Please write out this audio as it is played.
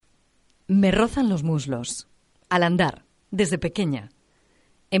Me rozan los muslos, al andar, desde pequeña.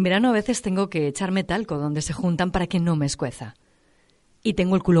 En verano a veces tengo que echarme talco donde se juntan para que no me escueza. Y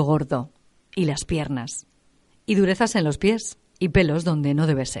tengo el culo gordo, y las piernas, y durezas en los pies, y pelos donde no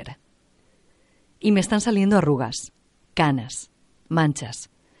debe ser. Y me están saliendo arrugas, canas, manchas,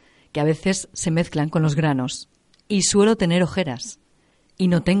 que a veces se mezclan con los granos, y suelo tener ojeras. Y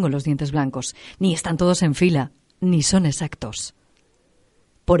no tengo los dientes blancos, ni están todos en fila, ni son exactos.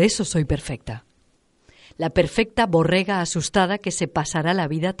 Por eso soy perfecta. La perfecta borrega asustada que se pasará la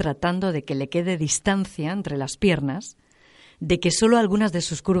vida tratando de que le quede distancia entre las piernas, de que solo algunas de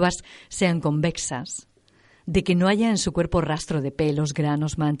sus curvas sean convexas, de que no haya en su cuerpo rastro de pelos,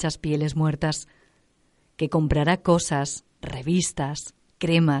 granos, manchas, pieles muertas, que comprará cosas, revistas,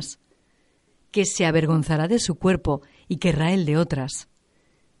 cremas, que se avergonzará de su cuerpo y querrá el de otras,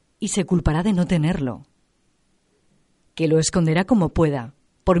 y se culpará de no tenerlo, que lo esconderá como pueda,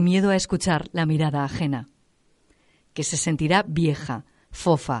 por miedo a escuchar la mirada ajena, que se sentirá vieja,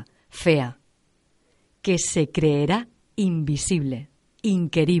 fofa, fea, que se creerá invisible,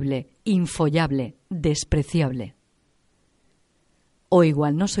 inquerible, infollable, despreciable. O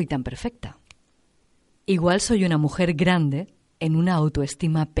igual no soy tan perfecta. Igual soy una mujer grande en una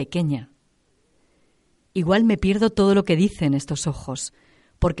autoestima pequeña. Igual me pierdo todo lo que dicen estos ojos,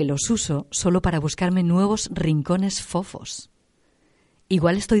 porque los uso solo para buscarme nuevos rincones fofos.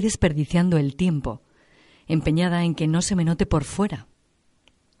 Igual estoy desperdiciando el tiempo, empeñada en que no se me note por fuera.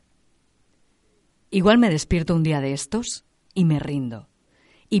 Igual me despierto un día de estos y me rindo,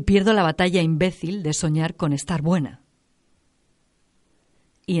 y pierdo la batalla imbécil de soñar con estar buena.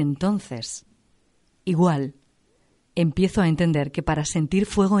 Y entonces, igual, empiezo a entender que para sentir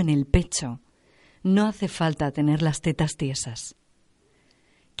fuego en el pecho no hace falta tener las tetas tiesas,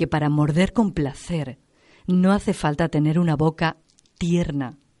 que para morder con placer no hace falta tener una boca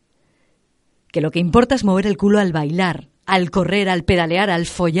tierna, que lo que importa es mover el culo al bailar, al correr, al pedalear, al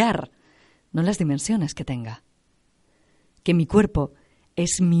follar, no las dimensiones que tenga. Que mi cuerpo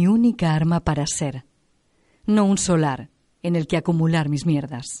es mi única arma para ser, no un solar en el que acumular mis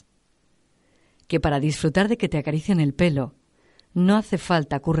mierdas. Que para disfrutar de que te acaricien el pelo no hace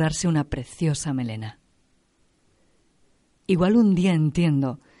falta currarse una preciosa melena. Igual un día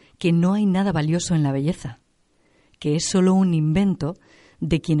entiendo que no hay nada valioso en la belleza, que es solo un invento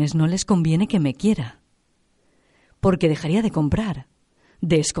de quienes no les conviene que me quiera. Porque dejaría de comprar,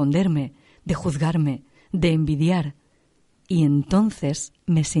 de esconderme, de juzgarme, de envidiar, y entonces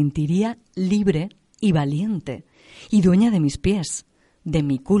me sentiría libre y valiente, y dueña de mis pies, de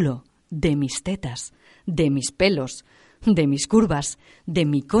mi culo, de mis tetas, de mis pelos, de mis curvas, de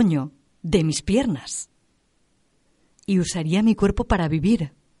mi coño, de mis piernas. Y usaría mi cuerpo para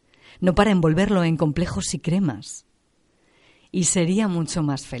vivir, no para envolverlo en complejos y cremas. Y sería mucho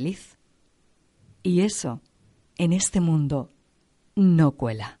más feliz. Y eso, en este mundo, no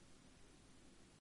cuela.